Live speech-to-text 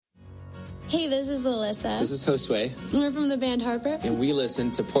Hey, this is Alyssa. This is Josue. We're from the band Harper. And we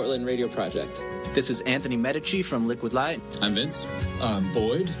listen to Portland Radio Project. This is Anthony Medici from Liquid Light. I'm Vince. I'm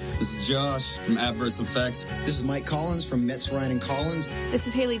Boyd. This is Josh from Adverse Effects. This is Mike Collins from Metz, Ryan & Collins. This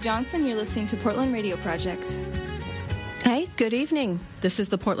is Haley Johnson. You're listening to Portland Radio Project. Hey, good evening. This is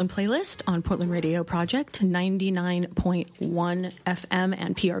the Portland Playlist on Portland Radio Project, 99.1 FM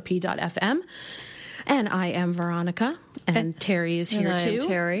and PRP.FM. And I am Veronica, and Terry is here too. I am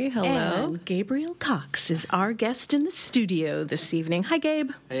Terry. Hello. And Gabriel Cox is our guest in the studio this evening. Hi, Gabe.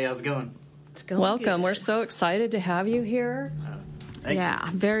 Hey, how's it going? It's going Welcome. good. We're so excited to have you here.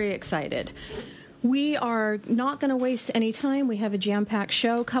 Very excited. We are not going to waste any time. We have a jam-packed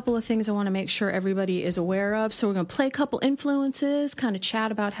show. A couple of things I want to make sure everybody is aware of. So we're going to play a couple influences, kind of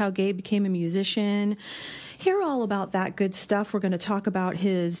chat about how Gabe became a musician, hear all about that good stuff. We're going to talk about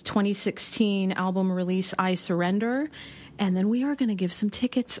his 2016 album release, I Surrender. And then we are going to give some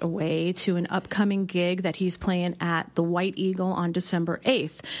tickets away to an upcoming gig that he's playing at the White Eagle on December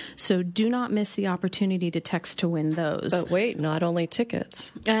 8th. So do not miss the opportunity to text to win those. But wait, not only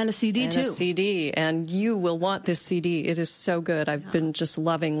tickets. And a CD, too. And a CD. And you will want this CD. It is so good. I've been just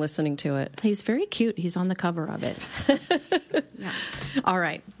loving listening to it. He's very cute. He's on the cover of it. Yeah. All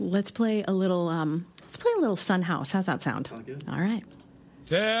right. Let's play a little Sun House. How's that sound? Sound good. All right.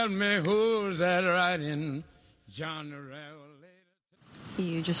 Tell me who's that riding John the Revelator.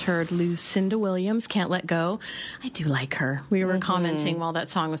 You just heard Lucinda Williams, Can't Let Go. I do like her. We were commenting while that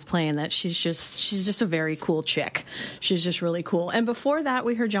song was playing that she's just a very cool chick. She's just really cool. And before that,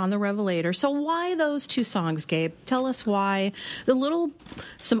 we heard John the Revelator. So why those two songs, Gabe? Tell us why.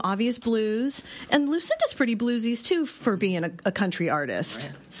 Some obvious blues. And Lucinda's pretty bluesies, too, for being a country artist.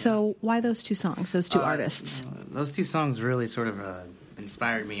 Right. So why those two songs, those two artists? Those two songs really sort of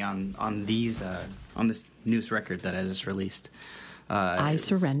inspired me on this newest record that I just released. I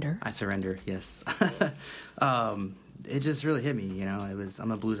Surrender. I Surrender, yes. It just really hit me, you know.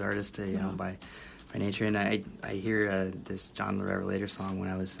 I'm a blues artist, by nature, and I hear this John the Revelator song when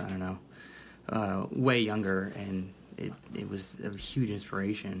I was, way younger, and it was a huge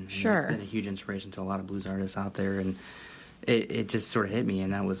inspiration. Sure. It's been a huge inspiration to a lot of blues artists out there, and it just sort of hit me,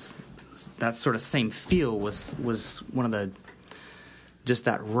 and that sort of same feel was one of the, just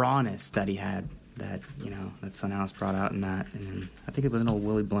that rawness that he had. That Son House brought out in that, and I think it was an old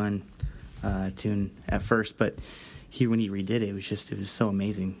Willie Blunt tune at first, but when he redid it, it was so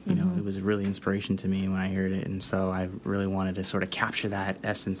amazing. You know, it was a really inspiration to me when I heard it, and so I really wanted to sort of capture that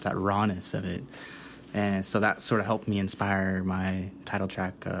essence, that rawness of it, and so that sort of helped me inspire my title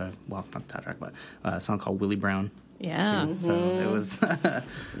track. Not title track, but a song called Willie Brown. Yeah. Too. So it was.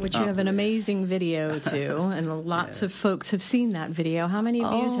 Which you have an amazing video too, and lots of folks have seen that video. How many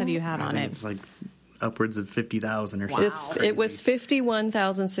views have you had on it? It's like upwards of 50,000 or something. Wow. It was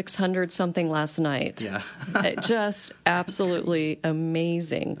 51,600 something last night. Yeah. Just absolutely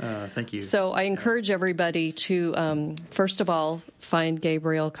amazing. Thank you. So I encourage everybody to, first of all, find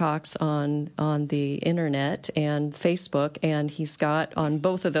Gabriel Cox on the internet and Facebook, and he's got on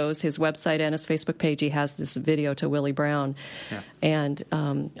both of those, his website and his Facebook page, he has this video to Willie Brown. Yeah. And,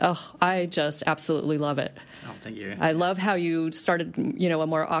 I just absolutely love it. Oh, thank you. I love how you started, a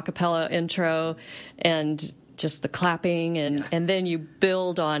more a cappella intro and just the clapping, and then you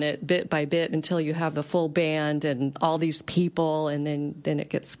build on it bit by bit until you have the full band and all these people, and then it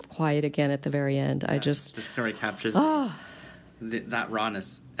gets quiet again at the very end. Yeah, just sort of captures that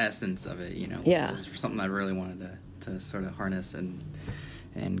rawness essence of it, Yeah. It was something I really wanted to sort of harness and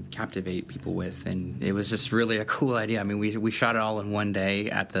captivate people with, and it was just really a cool idea. I mean, we shot it all in one day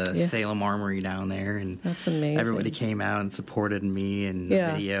at the Salem Armory down there, and that's amazing. Everybody came out and supported me in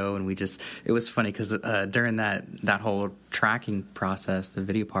the video, and it was funny because during that whole tracking process, the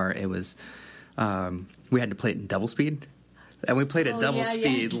video part, it was we had to play it in double speed. And we played at double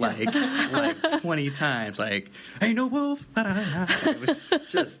speed like 20 times, like, ain't no wolf. It was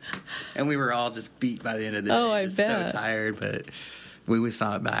just, and we were all just beat by the end of the day. I bet. So tired, but we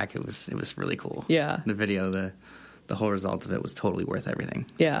saw it back. It was really cool. Yeah. The video, the whole result of it was totally worth everything.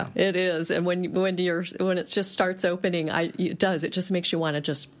 Yeah, so. It is. And when it just starts opening, it does. It just makes you want to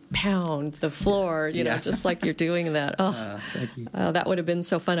just pound the floor, just like you're doing that. Oh, thank you. That would have been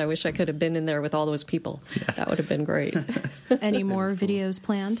so fun. I wish I could have been in there with all those people. Yeah. That would have been great. Any more videos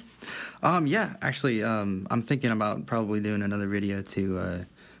planned? Yeah, actually, I'm thinking about probably doing another video to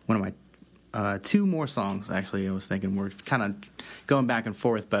one of my two more songs. Actually, I was thinking we're kind of going back and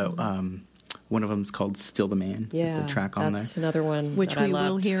forth, but one of them is called "Still the Man." Yeah, it's a track on there. That's another one which we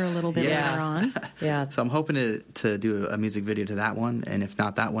will hear a little bit later on. Yeah. So I'm hoping to do a music video to that one, and if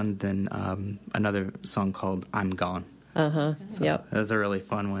not that one, then another song called "I'm Gone." So yep. It was a really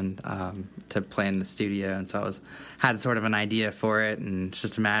fun one to play in the studio, and so had sort of an idea for it, and it's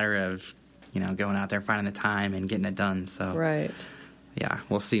just a matter of going out there, finding the time, and getting it done. So right. Yeah,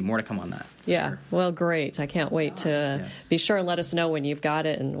 we'll see. More to come on that. Yeah. Sure. Well, great. I can't wait to be sure and let us know when you've got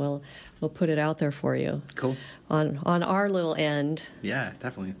it, and we'll put it out there for you. Cool. On our little end. Yeah,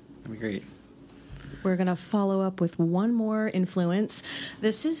 definitely. That'd be great. We're going to follow up with one more influence.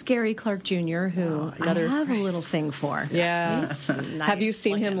 This is Gary Clark Jr., who I have a little thing for. Yeah. Nice. Have you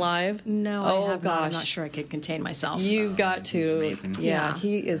seen him live? No, oh, I have gosh. not. I'm not sure I could contain myself. You've got to. Amazing. Yeah,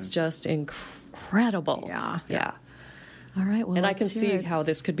 he is just incredible. Yeah. All right. Well, and I can see how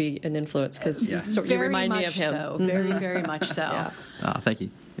this could be an influence because you remind me of him. So. Very, very much so. Yeah. Oh, thank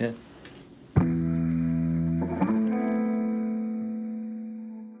you. Yeah.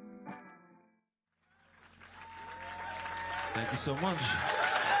 Thank you so much.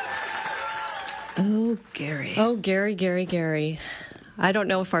 Oh, Gary. Oh, Gary. I don't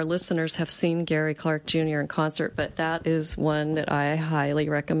know if our listeners have seen Gary Clark Jr. in concert, but that is one that I highly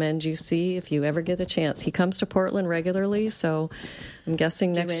recommend you see if you ever get a chance. He comes to Portland regularly, so I'm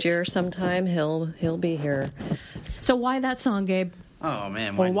guessing next year sometime he'll be here. So why that song, Gabe? Oh,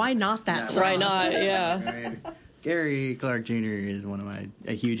 man. Why not that song? Why not? Yeah. Gary Clark Jr. is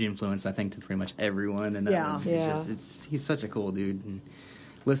a huge influence, I think, to pretty much everyone. And he's such a cool dude. And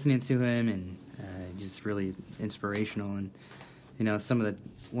listening to him and just really inspirational. And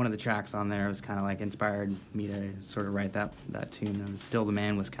one of the tracks on there was kind of like inspired me to sort of write that tune. Still the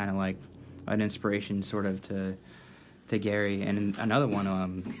Man was kind of like an inspiration sort of to Gary. And another one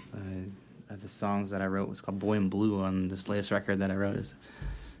of the songs that I wrote was called Boy in Blue on this latest record that I wrote. Is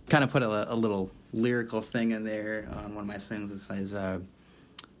kind of put a little lyrical thing in there on one of my songs that says,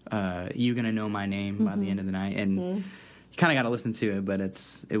 "You Gonna Know My Name" by the end of the night. And you kind of got to listen to it, but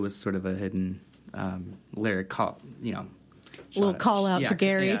it was sort of a hidden lyric call, little call out to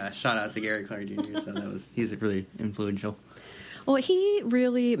Gary. Yeah, shout out to Gary Clark Jr. So he's really influential. Well, he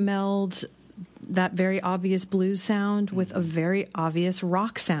really melds that very obvious blues sound with a very obvious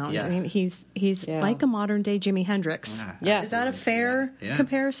rock sound. Yeah. I mean, he's like a modern day Jimi Hendrix. Yeah. Is that a fair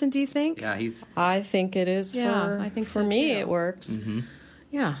comparison, do you think? Yeah, I think it is I think for so me too. it works. Mm-hmm.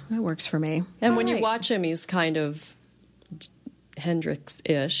 Yeah, it works for me. And when you watch him, he's kind of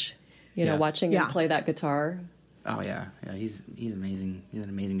Hendrix-ish, watching him play that guitar. Oh, yeah. He's amazing. He's an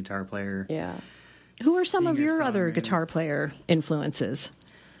amazing guitar player. Yeah. Who are some of your other guitar player influences?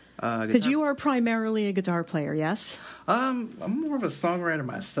 Because you are primarily a guitar player, yes? I'm more of a songwriter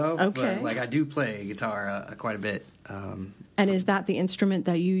myself. Okay. But I do play guitar quite a bit. And is that the instrument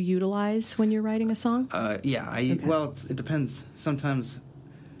that you utilize when you're writing a song? Yeah. Well, it depends. Sometimes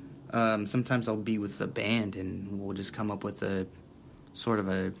I'll be with a band and we'll just come up with a sort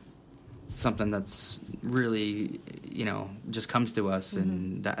of something that's really, just comes to us,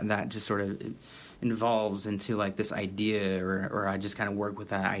 and that just sort of evolves into like this idea, or I just kind of work with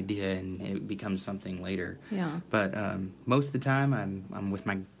that idea and it becomes something later. Yeah. But most of the time I'm with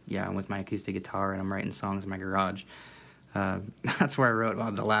my acoustic guitar and I'm writing songs in my garage. That's where I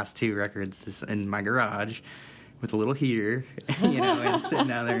wrote the last two records, is in my garage with a little heater, and sitting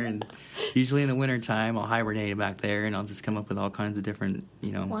down there. And usually in the wintertime, I'll hibernate back there, and I'll just come up with all kinds of different,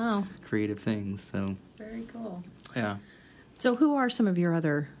 creative things. So very cool. Yeah. So who are some of your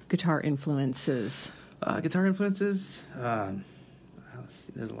other guitar influences? Guitar influences? Let's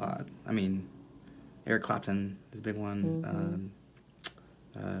see, there's a lot. I mean, Eric Clapton is a big one.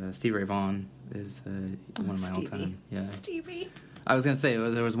 Stevie Ray Vaughan is one of my all-time. Yeah. Stevie. I was going to say,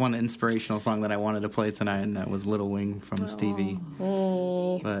 there was one inspirational song that I wanted to play tonight, and that was Little Wing from Stevie.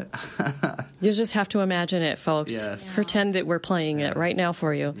 Oh. But you just have to imagine it, folks. Yes. Pretend that we're playing it right now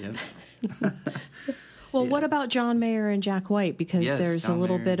for you. Yep. Well, what about John Mayer and Jack White? Because there's John a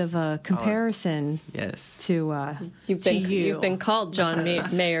little Mayer. bit of a comparison to you've been called John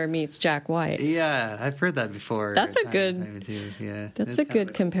Mayer meets Jack White. Yeah, I've heard that before. That's a good. Yeah, that's a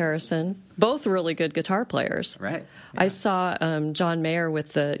good comparison. Both really good guitar players. Right. Yeah. I saw John Mayer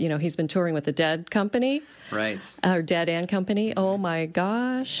with he's been touring with the Dead Company. Right. Or Dead and Company. Oh my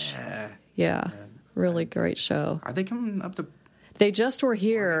gosh. Yeah. Really great show. Are they coming up to? They just were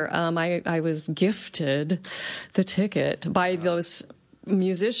here. I was gifted the ticket by those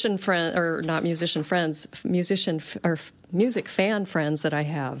music fan friends that I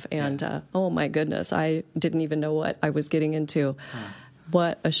have, and oh my goodness, I didn't even know what I was getting into.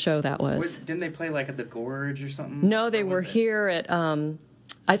 What a show that was! Didn't they play like at the Gorge or something? No, they were here at.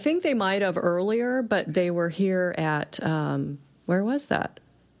 I think they might have earlier, but they were here at. Where was that?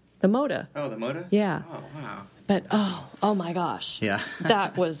 The Moda. Oh, the Moda. Yeah. Oh wow. But oh my gosh. Yeah.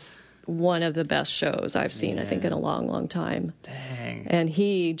 That was one of the best shows I've seen, I think, in a long, long time. Dang. And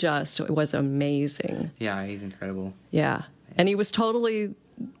he just was amazing. Yeah, he's incredible. Yeah. And he was totally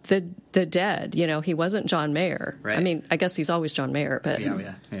the Dead. You know, he wasn't John Mayer. Right. I mean, I guess he's always John Mayer, but...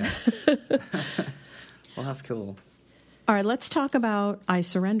 Yeah. Well, that's cool. All right, let's talk about I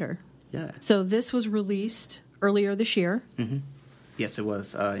Surrender. Yeah. So this was released earlier this year. Mm-hmm. Yes, it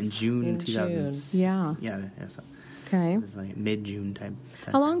was in June 2000. Yeah. Yeah. So Okay. it was like mid-June type.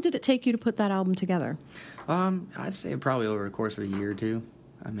 How long did it take you to put that album together? I'd say probably over the course of a year or two,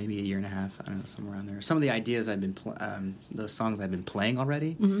 maybe a year and a half. I don't know, somewhere around there. Some of the ideas I've been, those songs I've been playing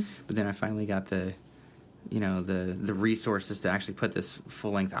already, but then I finally got the resources to actually put this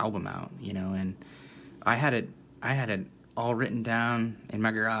full-length album out. You know, and I had it all written down in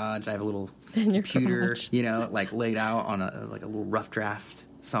my garage. I have a little computer, you know, like laid out on a little rough draft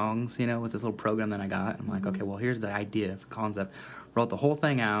songs, you know, with this little program that I got. I'm like, okay, well, here's the idea, concept. Wrote the whole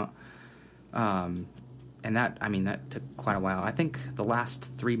thing out, and that took quite a while. I think the last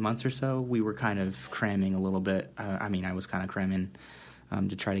 3 months or so, we were kind of cramming a little bit. I was kind of cramming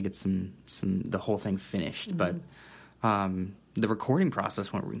to try to get the whole thing finished, but the recording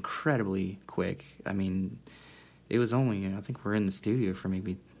process went incredibly quick. I mean, it was only, I think we're in the studio for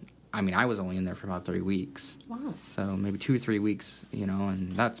I was only in there for about 3 weeks. Wow. So maybe 2 or 3 weeks, you know,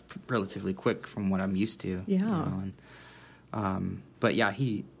 and that's relatively quick from what I'm used to. Yeah. You know, and, but yeah,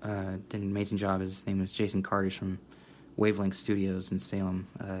 he did an amazing job. His name was Jason Cardish from Wavelength Studios in Salem.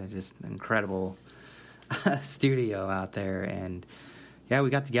 Just an incredible studio out there. And yeah, we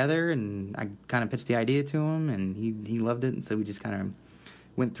got together and I kind of pitched the idea to him and he loved it. And so we just kind of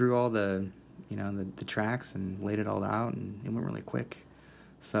went through all the tracks and laid it all out, and it went really quick.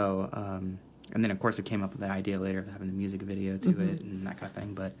 So, and then of course it came up with the idea later of having the music video to it and that kind of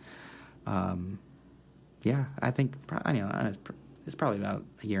thing. But, yeah, I think it's probably about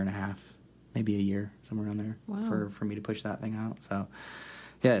a year and a half, maybe a year, somewhere around there for me to push that thing out. So,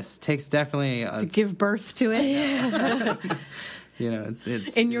 yes, it takes definitely to give birth to it. You know, it's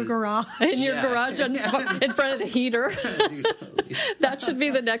in your garage. In your garage in front of the heater. That should be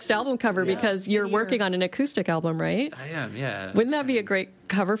the next album cover because you're working on an acoustic album, right? I am, yeah. Wouldn't that be a great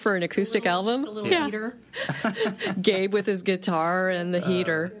cover for an acoustic album? A little heater. Gabe with his guitar and the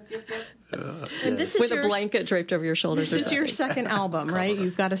heater. And this is with a blanket draped over your shoulders. This is your second album, right?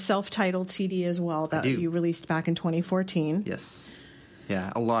 You've got a self-titled CD as well that you released back in 2014. Yes.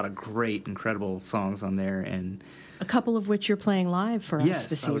 Yeah, a lot of great, incredible songs on there, and a couple of which you're playing live for us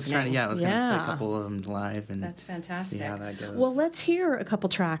this evening. I was going to play a couple of them live, and that's fantastic. See how that goes. Well, let's hear a couple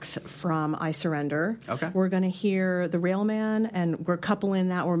tracks from I Surrender. Okay. We're going to hear The Railman, and we're coupling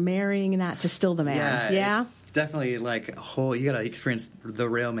that, we're marrying that to Still the Man. Yeah? It's definitely like a whole, you got to experience The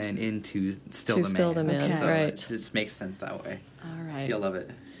Railman into Still the Man. Still the Man, so right. It just makes sense that way. All right. You'll love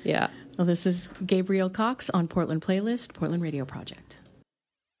it. Yeah. Well, this is Gabriel Cox on Portland Playlist, Portland Radio Project.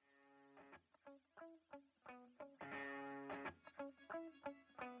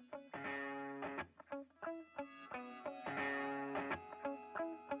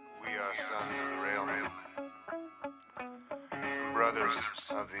 Sons of the railman, brothers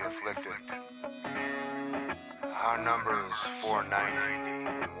of the afflicted. Our number is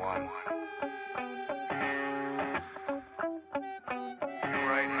 491. Your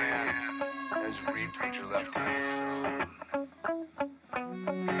right hand has reaped what your left hand has sown.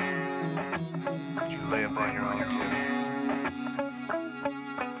 You lay upon your own tip.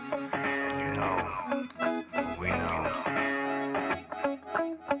 And you know, we know.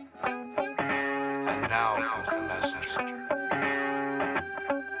 Now comes the messenger.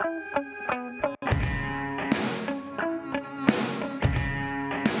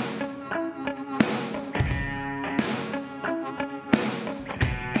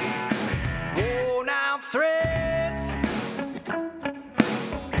 Worn out threads,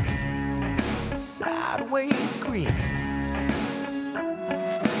 sideways grin,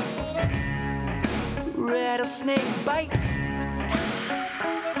 rattlesnake bite.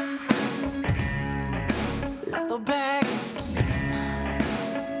 Leatherback skin,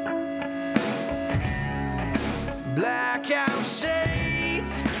 blackout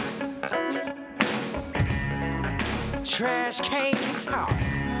shades, trash can talk,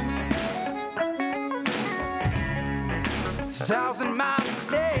 1,000-mile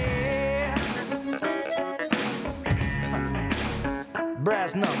stare,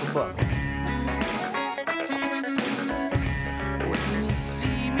 brass knuckle buckle. When you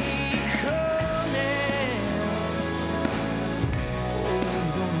see me coming,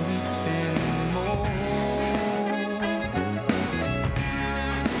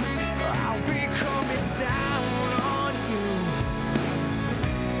 I'll be coming down on you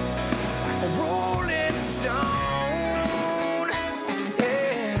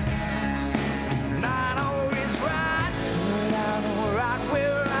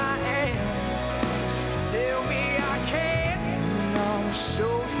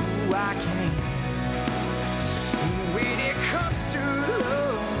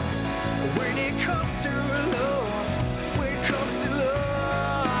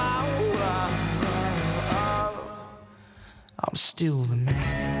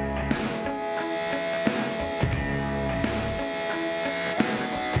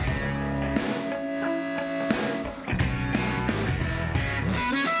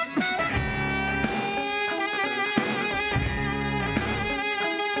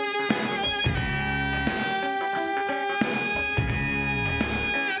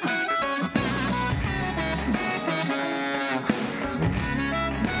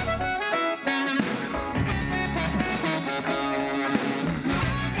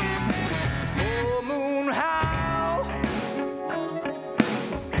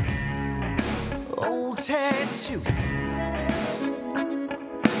old tattoo.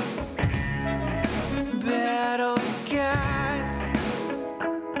 Battle skies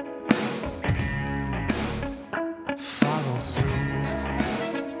follow through.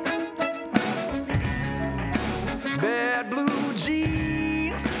 Bad blue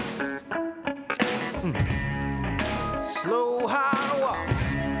jeans, slow hard walk,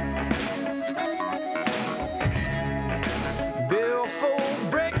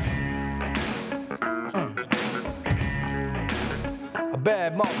 billfold break, a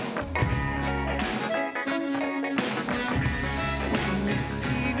bad moment. When they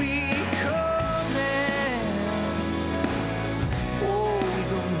see me coming, oh, we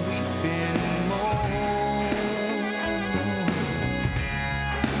gon' weep and moan.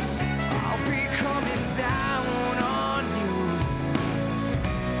 I'll be coming down on you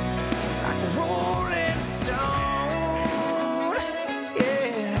like a rolling stone.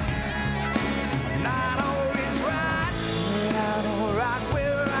 Yeah, I'm not always right, but I'm right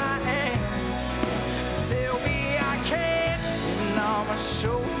where I am. Tell me I can't, and I'ma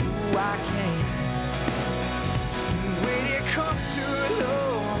show you I can. When it comes to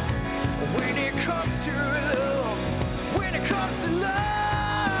love, when it comes to love, when it comes to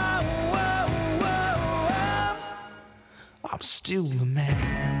love, I'm still the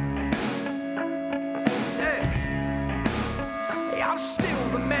man. Hey, I'm still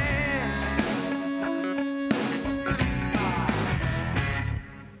the man.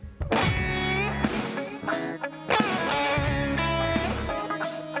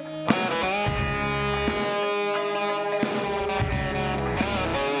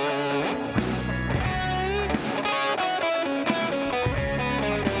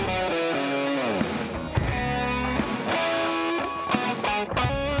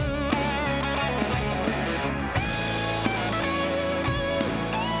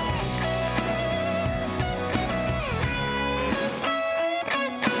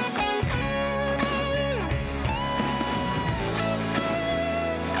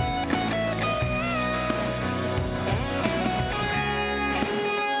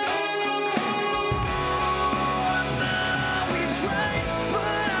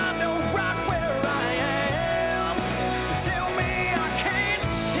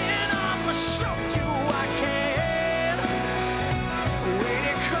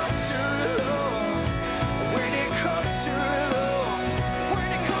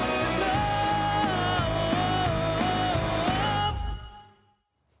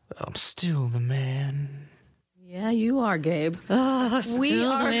 I'm still the man. Yeah, you are, Gabe. Oh, still we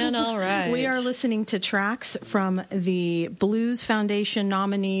are, the man, all right. We are listening to tracks from the Blues Foundation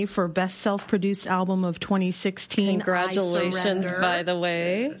nominee for Best Self-Produced Album of 2016. Congratulations, by the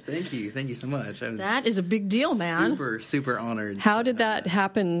way. Thank you so much. That is a big deal, man. Super honored. How did that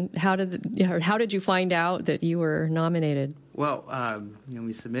happen? How did you find out that you were nominated? Well,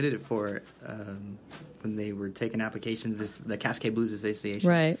 we submitted it for when they were taking applications, the Cascade Blues Association,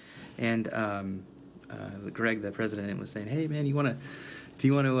 right? And Greg, the president, was saying, "Hey, man, do you want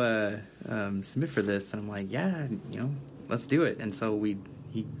to submit for this?" And I'm like, "Yeah, let's do it." And so he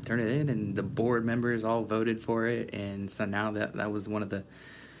turned it in, and the board members all voted for it. And so now that was one of the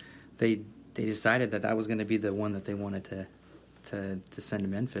they decided that was going to be the one that they wanted to send to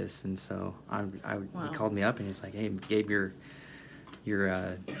Memphis. And so he called me up and he's like, "Hey, Gabe, your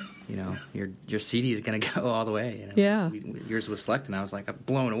CD is going to go all the way." Yeah. Yours was selected, and I was like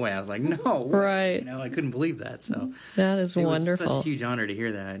blown away. I was like, no. Right. I couldn't believe that. So that is wonderful. It was such a huge honor to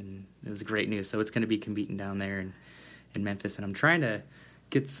hear that, and it was great news. So it's going to be competing down there in Memphis, and I'm trying to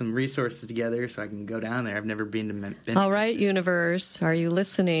get some resources together so I can go down there. I've never been to Memphis. All right, universe, are you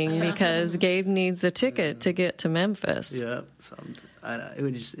listening? Because Gabe needs a ticket to get to Memphis. Yeah. So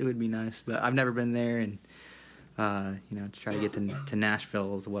it would be nice, but I've never been there, and to try to get to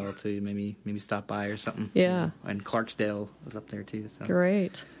Nashville as well too. Maybe stop by or something. Yeah. And Clarksdale was up there too. So.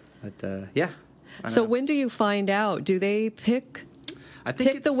 Great. But yeah. So when do you find out? Do they pick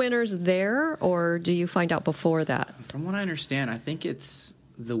the winners there, or do you find out before that? From what I understand, I think it's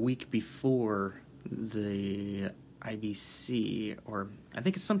the week before the IBC, or I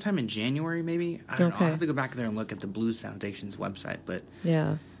think it's sometime in January maybe. I don't know. I'll have to go back there and look at the Blues Foundation's website. But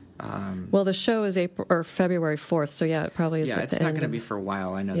yeah. Well, the show is February 4th, so yeah, it probably is. Yeah, it's not going to be for a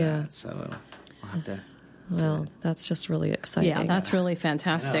while. I know that, so I'll have to. Well, that's just really exciting. Yeah, that's really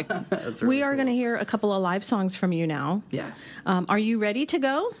fantastic. That's really we are going to hear a couple of live songs from you now. Yeah. Are you ready to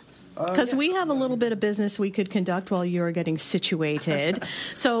go? Because we have a little bit of business we could conduct while you're getting situated.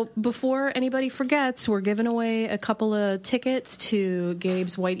 So before anybody forgets, we're giving away a couple of tickets to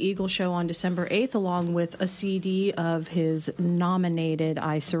Gabe's White Eagle show on December 8th, along with a CD of his nominated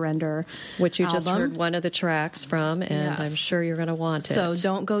I Surrender which you album. just heard one of the tracks from, and Yes. I'm sure you're going to want it. So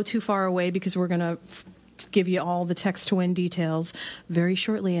don't go too far away because we're going to give you all the text to win details very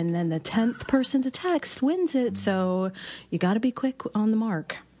shortly, and then the 10th person to text wins it. So you got to be quick on the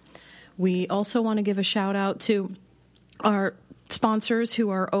mark. We also want to give a shout out to our sponsors who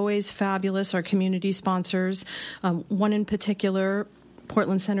are always fabulous, our community sponsors. One in particular,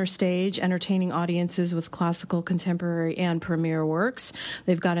 Portland Center Stage, entertaining audiences with classical, contemporary, and premiere works.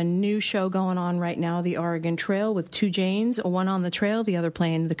 They've got a new show going on right now, The Oregon Trail, with two Janes, one on the trail, the other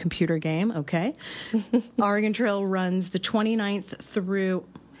playing the computer game, okay? Oregon Trail runs the 29th through,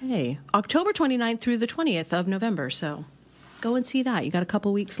 October 29th through the 20th of November, so go and see that. You got a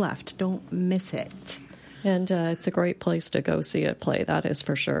couple weeks left. Don't miss it. And it's a great place to go see it play, that is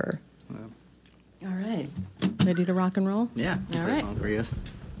for sure. All right. Ready to rock and roll? Yeah. All right. Song for you.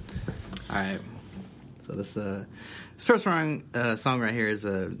 All right. So this first song right here is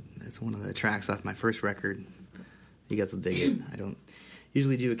it's one of the tracks off my first record. You guys will dig it. I don't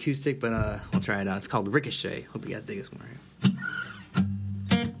usually do acoustic, but I'll try it out. It's called Ricochet. Hope you guys dig this one right here.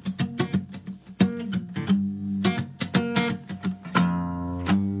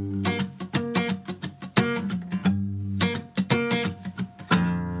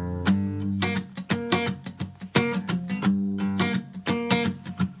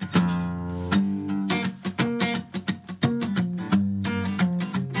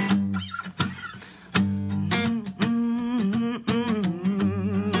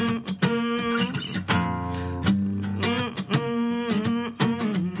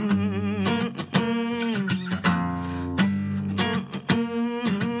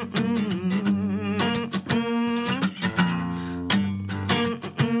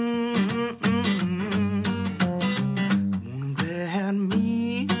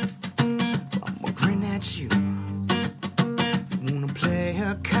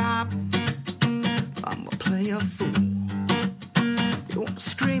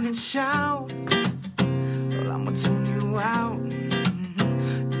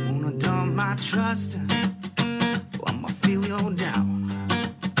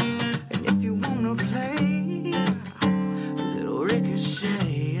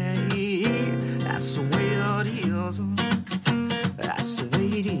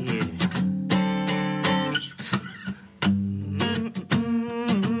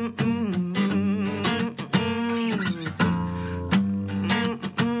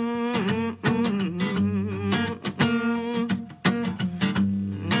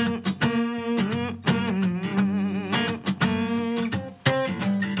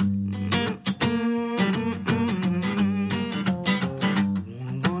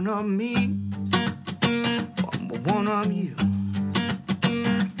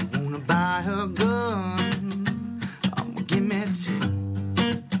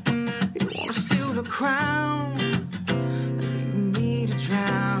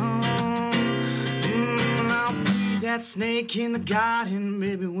 Snake in the garden,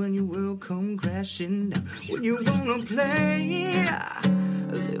 baby, when your world come crashing down. When you wanna play a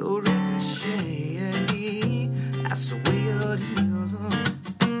little ricochet, that's the way it is.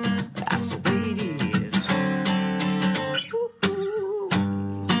 That's the way it is.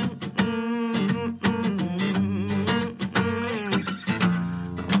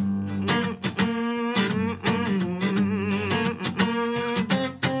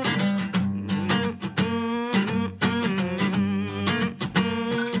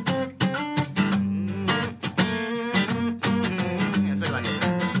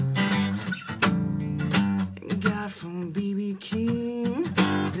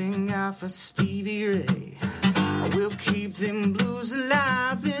 For Stevie Ray, we'll keep them blues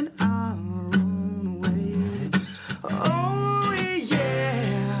alive in our own way. Oh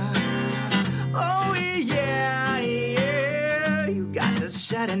yeah, oh yeah, yeah. You got to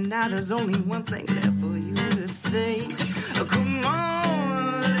shout it now. There's only one thing left for you to say. Oh, come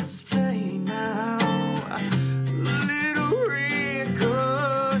on, let's play now. Little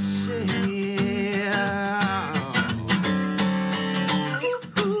ricochet.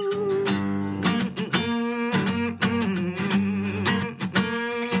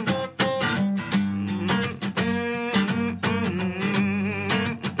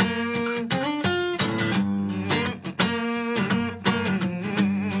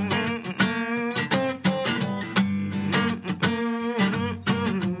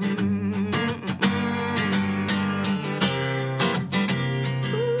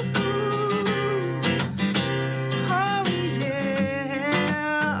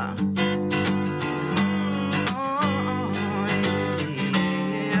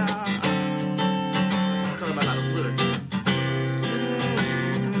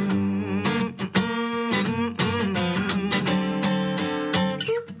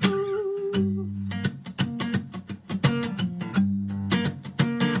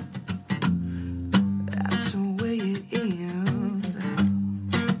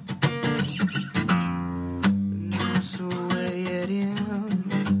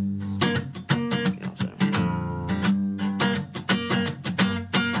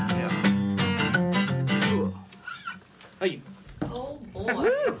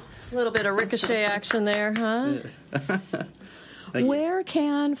 A little bit of ricochet action there, huh? Where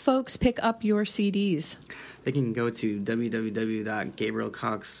can folks pick up your CDs? They can go to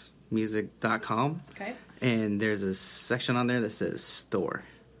www.gabrielcoxmusic.com. Okay. And there's a section on there that says store.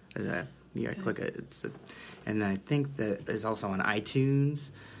 You gotta click it. And I think that is also on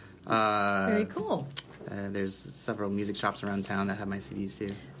iTunes. Very cool. There's several music shops around town that have my CDs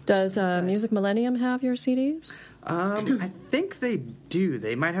too. Does Music Millennium have your CDs? I think they do.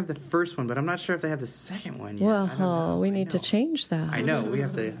 They might have the first one, but I'm not sure if they have the second one yet. Well, we need to change that. I know. I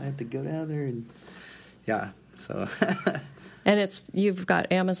have to go down there and so. And you've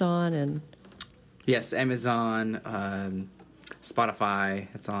got Amazon and. Yes, Amazon, Spotify.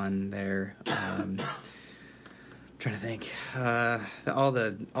 It's on there. Trying to think. All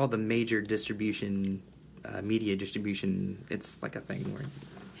the major distribution, media distribution. It's like a thing where.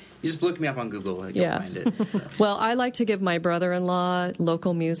 You just look me up on Google, you'll find it. So. Well, I like to give my brother-in-law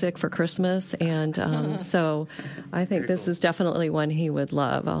local music for Christmas, and so I think this is definitely one he would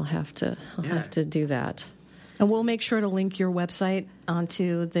love. I'll have to do that. And we'll make sure to link your website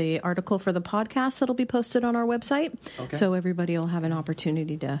onto the article for the podcast that'll be posted on our website. Okay. So everybody will have an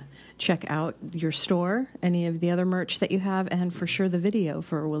opportunity to check out your store, any of the other merch that you have, and for sure the video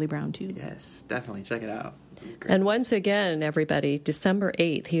for Willie Brown too. Yes, definitely. Check it out. Great. And once again, everybody, December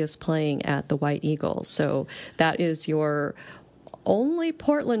 8th, he is playing at the White Eagle. So that is your only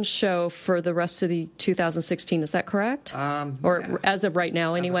Portland show for the rest of the 2016. Is that correct? As of right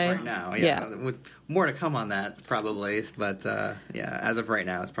now, anyway? As of right now, yeah. With more to come on that, probably. But, as of right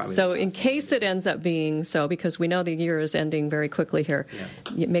now, it's probably... So in case it ends up being so, because we know the year is ending very quickly here,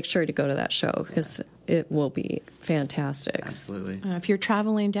 make sure to go to that show, because it will be fantastic. Absolutely. If you're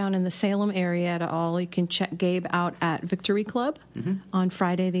traveling down in the Salem area at all, you can check Gabe out at Victory Club on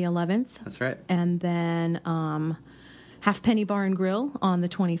Friday the 11th. That's right. And then... Halfpenny Bar and Grill on the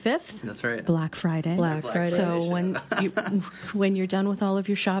 25th. That's right. Black Friday. Black Friday. So when you're done with all of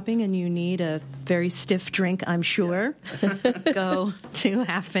your shopping and you need a very stiff drink, I'm sure, go to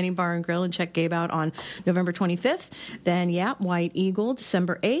Halfpenny Bar and Grill and check Gabe out on November 25th. Then, White Eagle,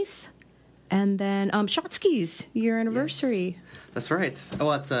 December 8th. And then Shotskis, your anniversary. Yes. That's right.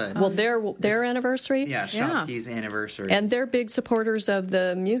 Oh, it's their anniversary. Yeah, Shotski's anniversary, and they're big supporters of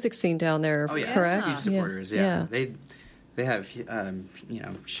the music scene down there. Oh yeah, correct? Huge supporters. Yeah. They have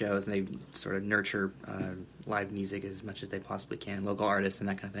shows, and they sort of nurture live music as much as they possibly can, local artists and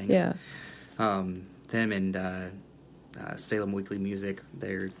that kind of thing. Yeah. Them and Salem Weekly Music,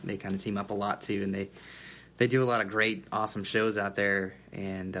 they kind of team up a lot too, and they do a lot of great, awesome shows out there,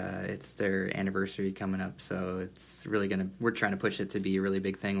 and it's their anniversary coming up, so it's really we're trying to push it to be a really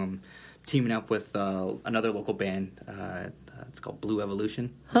big thing. I'm teaming up with another local band. It's called Blue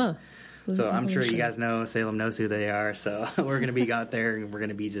Evolution. Huh. So I'm sure you guys know, Salem knows who they are, so we're going to be out there, and we're going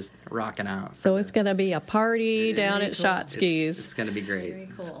to be just rocking out. So it's going to be a party down at Shotskis. It's going to be great. Very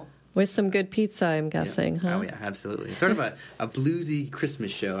cool. With some good pizza, I'm guessing, huh? Oh, yeah, absolutely. Sort of a bluesy Christmas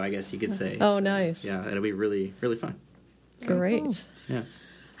show, I guess you could say. Oh, nice. Yeah, it'll be really, really fun. Great. Cool. Yeah.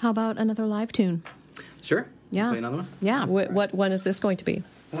 How about another live tune? Sure. Yeah. Play another one? Yeah. What one is this going to be?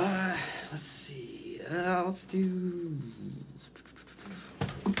 Let's see. Let's do...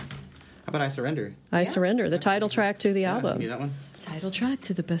 How about I Surrender? I Surrender, the title track to the album. Do that one? Title track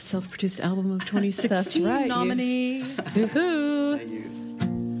to the best self-produced album of 2016. That's right. Nominee. Woohoo. Thank you.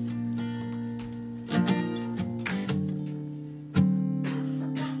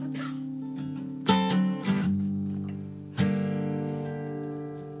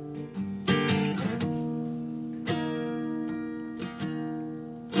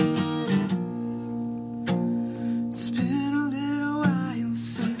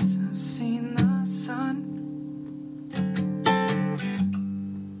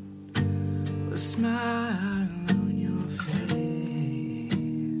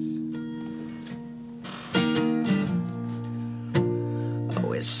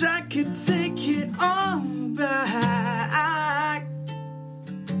 Wish I could take it on back.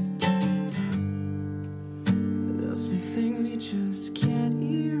 There's some things you just can't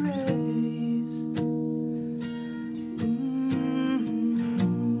erase.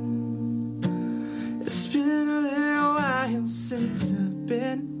 It's been a little while since I've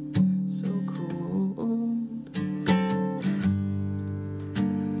been so cold.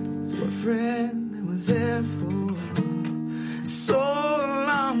 So a friend that was there for so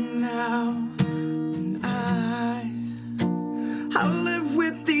long now, and I live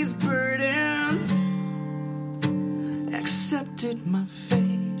with these burdens, accepted my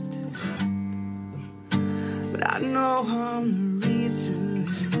fate, but I know I'm the reason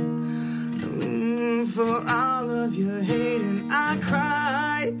for all of your hate, and I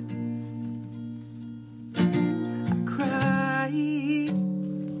cried. I cried.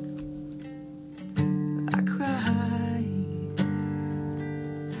 I cried.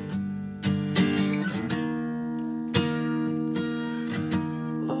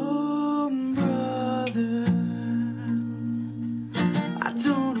 Oh, brother, I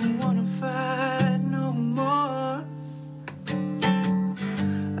don't wanna fight no more.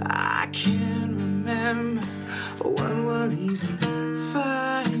 I can't remember what we're even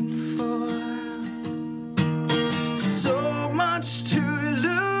fighting for. So much to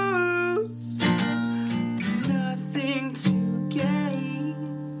lose, nothing to gain,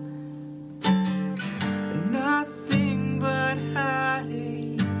 nothing but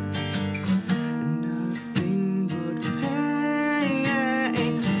heartache, nothing but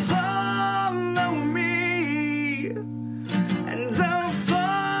pain. Follow me, and I'll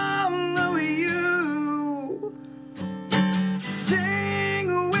follow you. Sing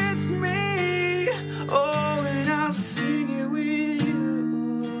with me, oh, and I'll sing it with you.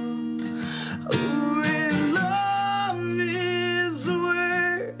 Oh, and love is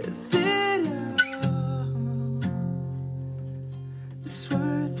worth it all. It's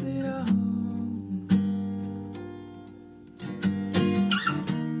worth it all.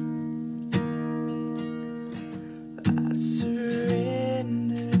 I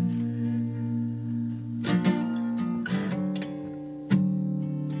surrender.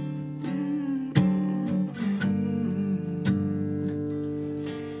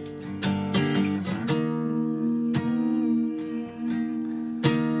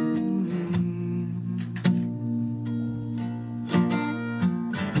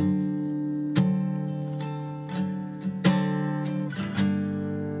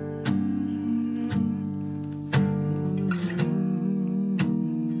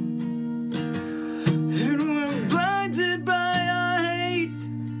 And we're blinded by our hate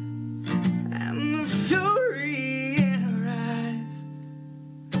and the fury in our eyes,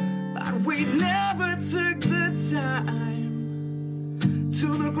 but we never took the time to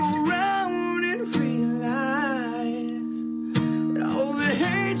look around and realize that all the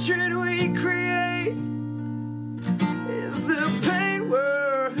hatred we create is the pain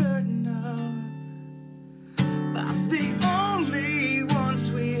we're hurting of, but the only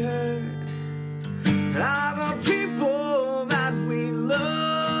ones we hurt are the people that we love.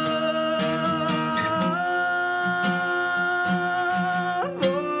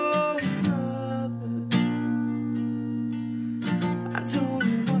 Oh, brother, I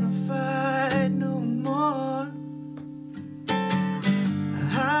don't wanna fight no more.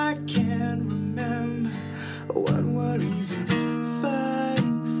 I can't remember what we're even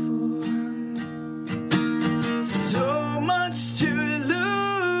fighting for. So much to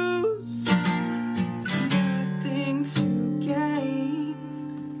lose, nothing to gain,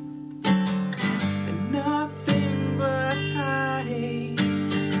 and nothing but heartache,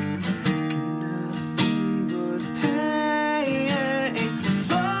 nothing but pain.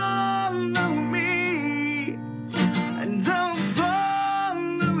 Follow me, and I'll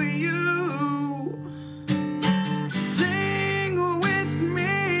follow you. Sing with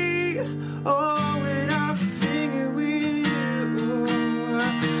me, oh, and I'll sing it with you.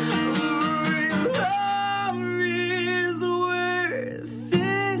 Love is worth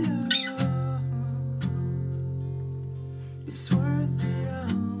it all. It's worth it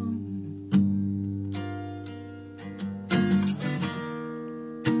all.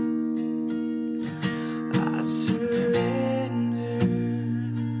 I surrender.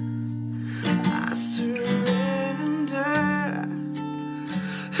 I surrender.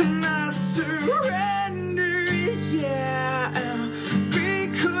 And I surrender, yeah,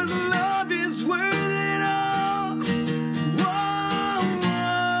 because love is worth it all. Whoa,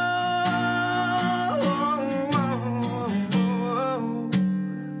 whoa, whoa, whoa.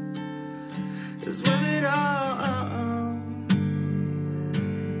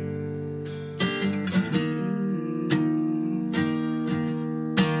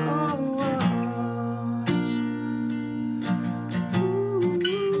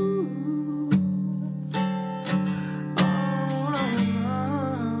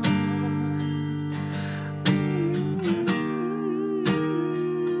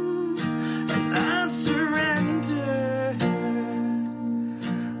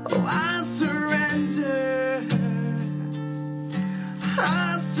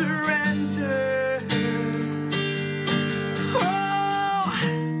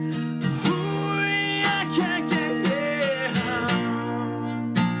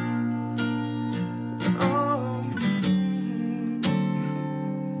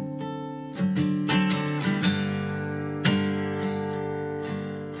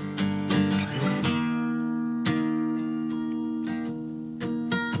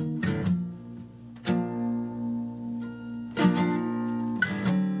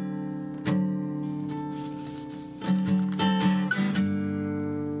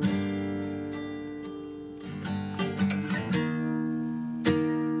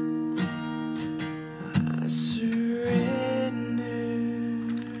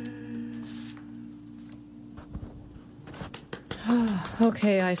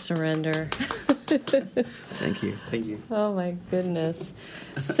 Okay, I surrender. Thank you. Oh my goodness.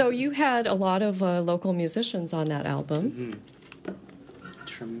 So you had a lot of local musicians on that album.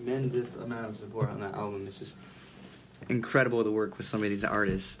 Tremendous amount of support on that album. It's just incredible to work with some of these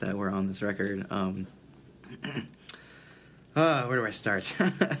artists that were on this record. Where do I start?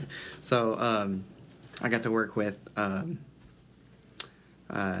 So I got to work with Jared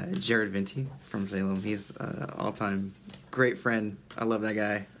Vinty from Salem. He's an all-time great friend. I love that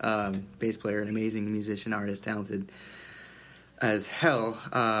guy. Bass player, an amazing musician, artist, talented as hell.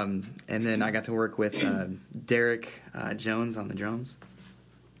 And then I got to work with Derek Jones on the drums.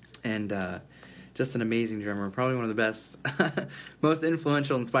 And just an amazing drummer. Probably one of the best, most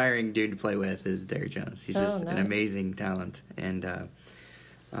influential, inspiring dude to play with is Derek Jones. He's just an amazing talent. And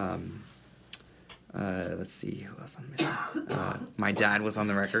let's see, who else I'm missing? My dad was on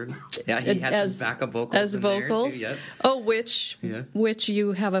the record. Yeah, he had some backup vocals. As vocals? There too, yep. Oh, which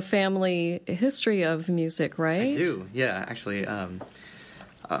you have a family history of music, right? I do, yeah. Actually, the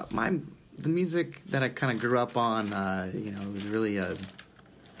music that I kind of grew up on, was really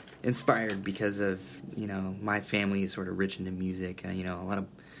inspired because of, my family is sort of rich into music. A lot of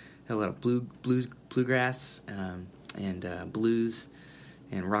bluegrass and blues.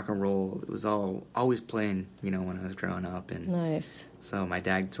 And rock and roll, it was all always playing, when I was growing up. And nice. So my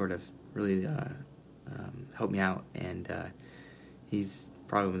dad sort of really helped me out, and he's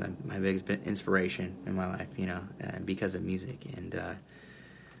probably my biggest inspiration in my life, because of music. And,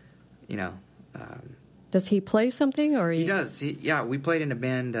 does he play something, or he does? We played in a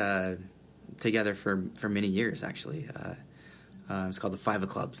band together for many years, actually. It's called the Five of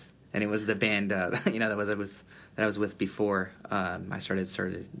Clubs, and it was the band, that I was with before I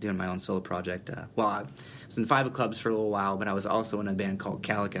started doing my own solo project. I was in Five of Clubs for a little while, but I was also in a band called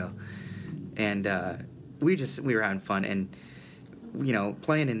Calico, and we were having fun, and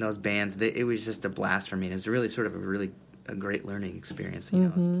playing in those bands, it was just a blast for me. And it was really sort of a great learning experience.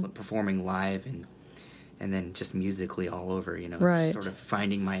 Performing live and then just musically all over. right. Sort of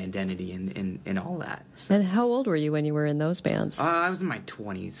finding my identity in all that. So. And how old were you when you were in those bands? I was in my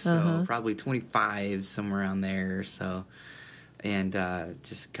 20s, so probably 25, somewhere around there. So, and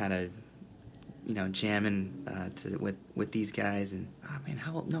just kind of, jamming with these guys. And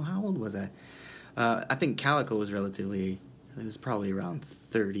how old was I? I think Calico was it was probably around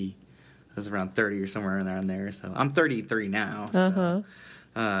 30. I was around 30 or somewhere around there. So I'm 33 now. So,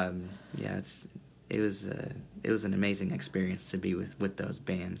 it was an amazing experience to be with those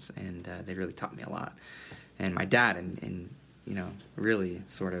bands, and they really taught me a lot. And my dad, and really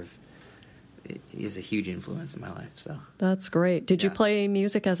sort of is a huge influence in my life. So that's great. Did you play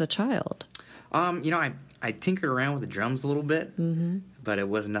music as a child? I tinkered around with the drums a little bit, but it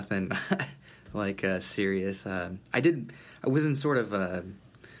was nothing like serious. I was in sort of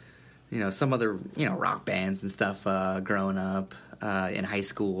some other rock bands and stuff growing up in high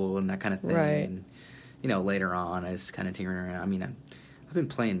school and that kind of thing. Right. And, later on, I was kind of tinkering around. I mean, I've been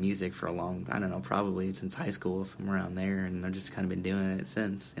playing music for probably since high school, somewhere around there, and I've just kind of been doing it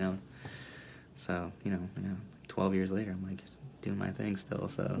since, So, 12 years later, I'm like doing my thing still.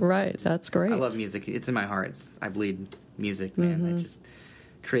 So right, that's great. I love music. It's in my heart. I bleed music, man. I just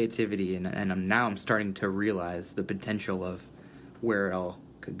creativity, and I'm starting to realize the potential of where it all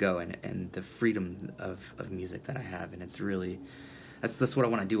could go, and the freedom of music that I have, and it's really. That's what I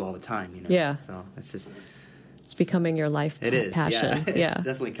want to do all the time, Yeah. So it's becoming your life passion. It's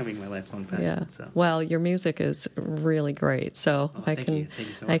definitely becoming my lifelong passion. Yeah. So. Well, your music is really great. So thank you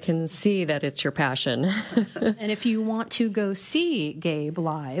so much. I can see that it's your passion. And if you want to go see Gabe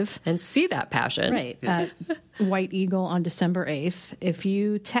live and see that passion, right, at White Eagle on December 8th, if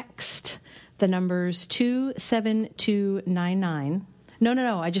you text the numbers 27299.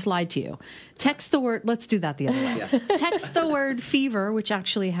 No, I just lied to you. Text the word, let's do that the other way. Yeah. Text the word fever, which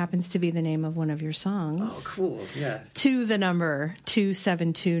actually happens to be the name of one of your songs. Oh, cool, yeah. To the number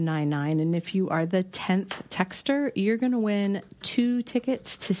 27299. And if you are the 10th texter, you're going to win 2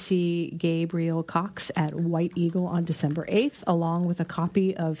 tickets to see Gabriel Cox at White Eagle on December 8th, along with a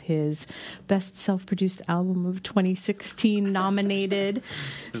copy of his best self-produced album of 2016 nominated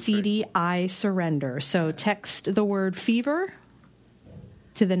CD, right. I Surrender. So text the word fever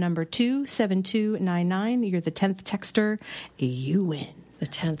to the number 27299. You're the 10th texter. You win. The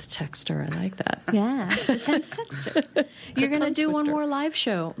 10th texter. I like that. Yeah, the 10th texter. You're going to do one more live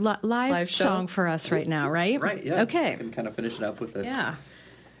show, live song for us right now, right? Right, yeah. Okay. I can kind of finish it up with it. Yeah.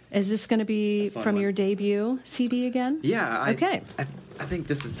 Is this going to be from your debut CD again? Yeah. Okay. I think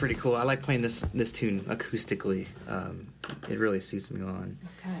this is pretty cool. I like playing this tune acoustically. It really suits me on.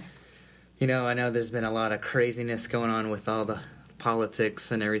 Okay. I know there's been a lot of craziness going on with all the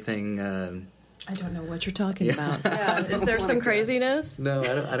politics and everything. I don't know what you're talking about. Yeah, is there some craziness? No,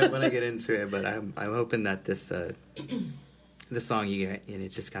 I don't want to get into it, but I'm hoping that this the song you get, and it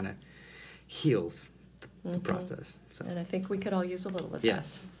just kind of heals the process. So. And I think we could all use a little of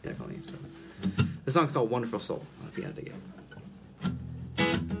yes, definitely. So, the song's called "Wonderful Soul." I hope you have to get.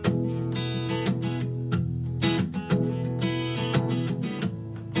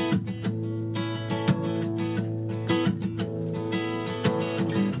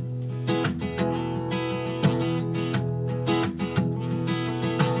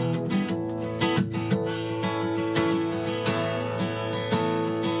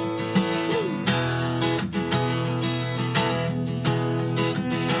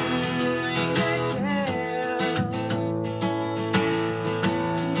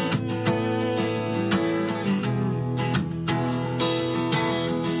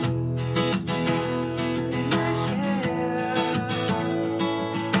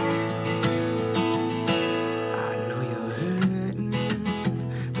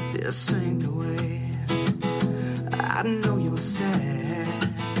 This ain't the way. I know you're sad,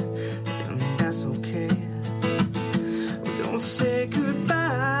 and that's okay. Don't say goodbye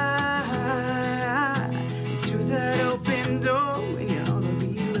to that open door when you ought to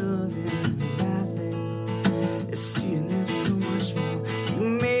be loving and laughing. It's seeing this so much more. You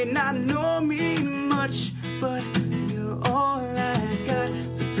may not know me much, but you're all I got,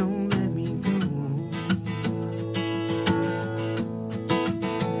 so don't let me go.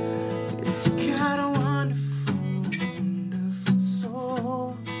 You got a wonderful, wonderful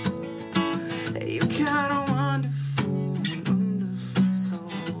soul. You got a wonderful, wonderful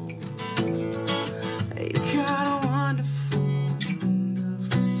soul. You got a wonderful,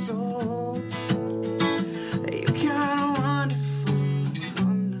 wonderful soul. You got a wonderful,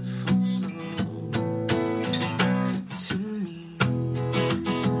 wonderful soul. To me,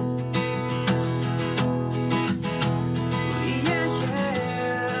 yeah, yeah.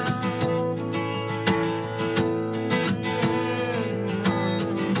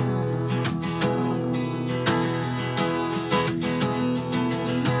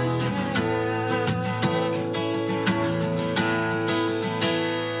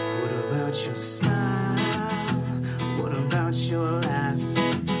 What about your smile? What about your laugh?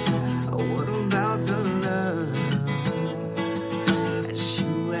 What about the love that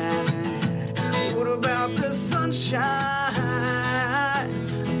you haven't had? What about the sunshine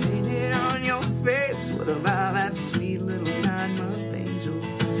painted on your face? What about that sweet little 9-month angel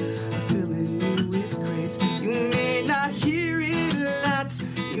filling you with grace? You may not hear it lots,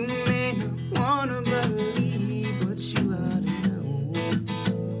 you may not wanna believe, but you ought to know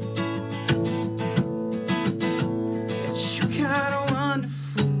that you got a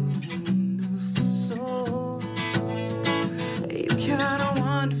wonderful, wonderful soul. You got a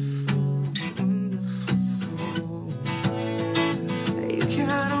wonderful, wonderful soul. You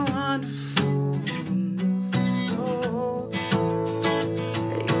got a wonderful, wonderful soul.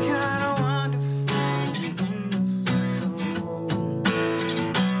 You got a wonderful, wonderful soul.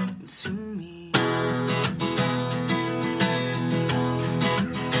 To me,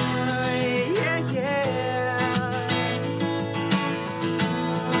 yeah, yeah.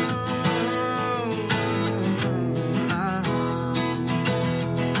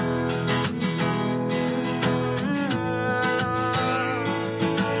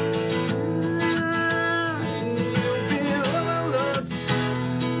 You've been overlooked,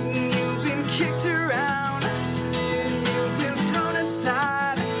 you've been kicked around, you've been thrown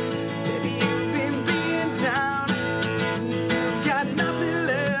aside, baby, you've been being down, you've got nothing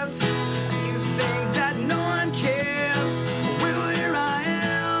left, you think that no one cares, well, here I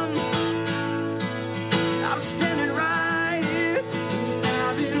am, I'm standing right here, and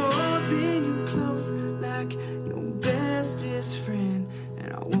I've been holding you close like your bestest friend,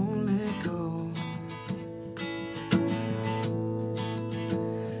 and I won't let go.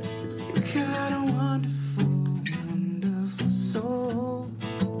 You got a wonderful, wonderful soul.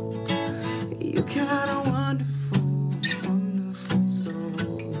 You got a wonderful, wonderful soul.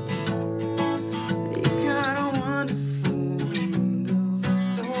 You got a wonderful, wonderful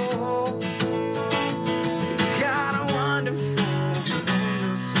soul. You got a wonderful,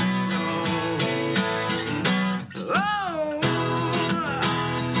 wonderful soul. Oh!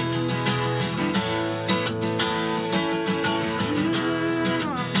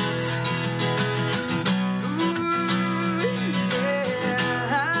 Ooh, yeah.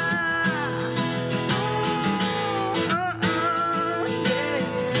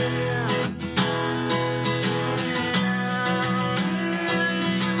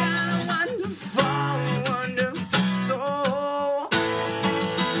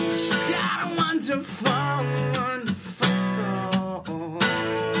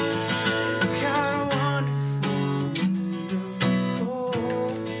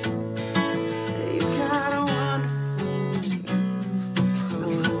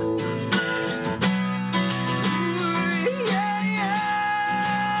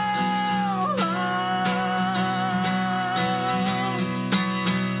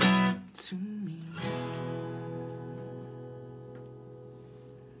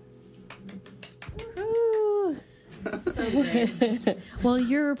 Well,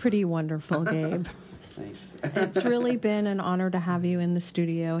 you're pretty wonderful, Gabe. Thanks. It's really been an honor to have you in the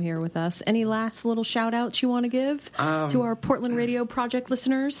studio here with us. Any last little shout outs you want to give to our Portland Radio Project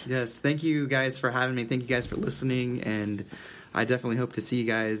listeners? Yes, thank you guys for having me. Thank you guys for listening, and I definitely hope to see you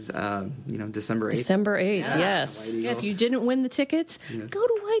guys, December 8th. December 8th, yes. Yeah, if you didn't win the tickets, go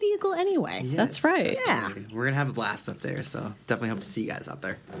to White Eagle anyway. Yes, that's right. Yeah. We're going to have a blast up there, so definitely hope to see you guys out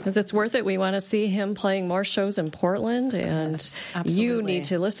there. Because it's worth it. We want to see him playing more shows in Portland, and you need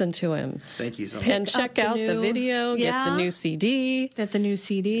to listen to him. Thank you so much. And check out the video, get the new CD. Get the new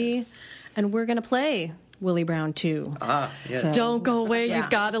CD. Yes. And we're going to play Willie Brown 2. Yes. So, don't go away. You've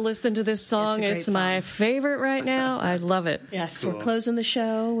got to listen to this song. It's my favorite right now. I love it. Yes, cool. We're closing the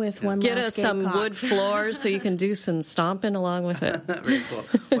show with one Get last us some Cox. wood floors so you can do some stomping along with it. Very cool.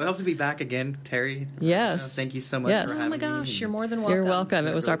 Well, I hope to be back again, Terry. Yes. Thank you so much for having me. Oh my gosh, you're more than welcome. You're welcome.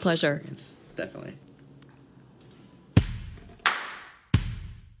 It was our pleasure. Definitely.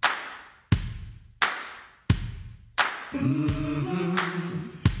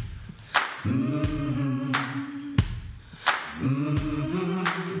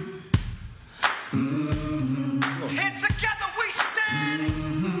 And together we stand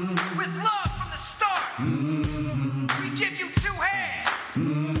with love from the start. We give you 2 hands.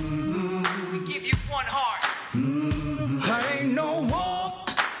 We give you 1 heart. I ain't no wolf,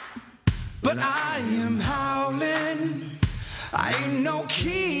 but I am howling. I ain't no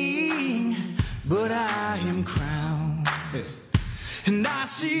king, but I am crowned. And I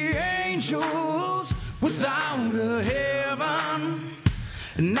see angels without a heaven.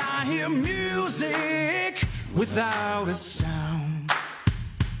 And I hear music without a sound.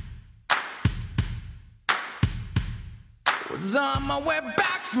 Was on my way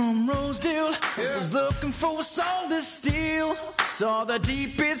back from Rosedale. Was looking for a soul to steal. Saw the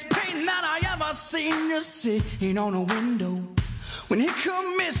deepest pain that I ever seen. Just sitting on a window. When here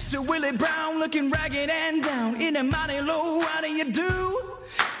come Mr. Willie Brown, looking ragged and down, in a mighty low, how do you do?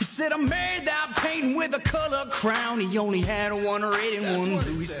 He said, I made that paint with a color crown. He only had 1 red and 1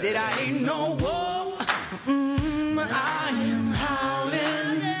 blue. He said, I ain't no wolf, I am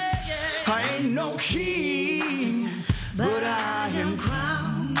howling. I ain't no king, but I am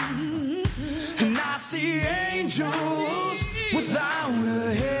crowned. And I see angels without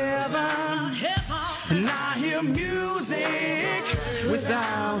a heaven. And I hear music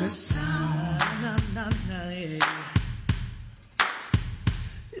without a sound.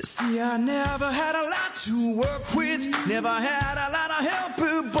 See, I never had a lot to work with, never had a lot of help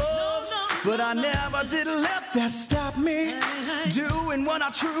above, but I never did let that stop me doing what I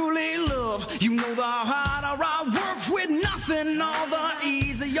truly love. You know, the harder I worked with nothing, all the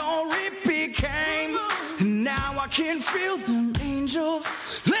easier it became. And now I can feel them angels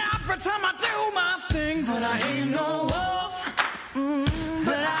every time I do my thing. But I ain't no wolf,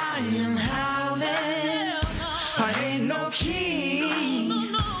 but I am howling. I ain't no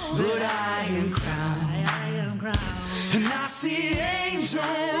king, but I am crowned. And I see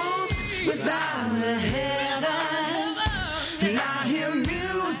angels without a heaven. And I hear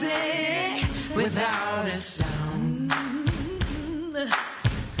music without a sound.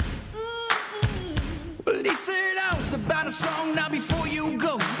 Well, he said I was about a song now before you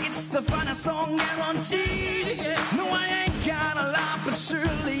go. It's the finest song guaranteed. No, I ain't got a lot, but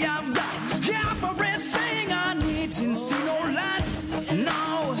surely I've got everything I need. Didn't see no lights,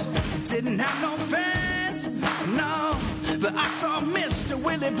 no. Didn't have no fans, no. But I saw Mr.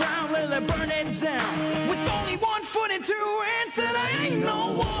 Willie Brown really burn it down. With only 1 foot and 2 hands, said I ain't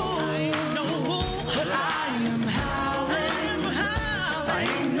no wolf, but I am howling. I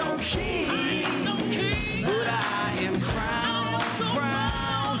ain't no king, but I am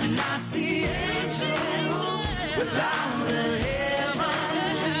crowned. And I see angels without a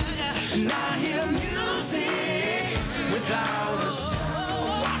heaven. And I hear music without a sound.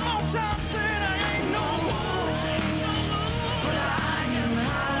 Time said I ain't no wolf, but I am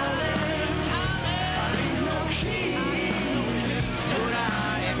howling. I ain't no king, but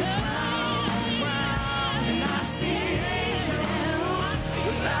I am crowned. And I see angels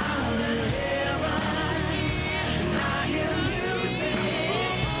without a heaven. And I hear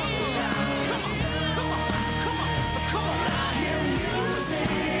music without a sound. Come on. I hear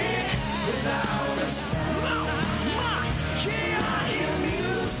music without a sound. Yeah, I hear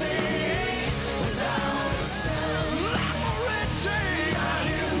music without a sound. Like Moretti, I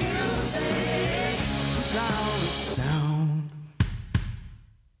hear music without a sound.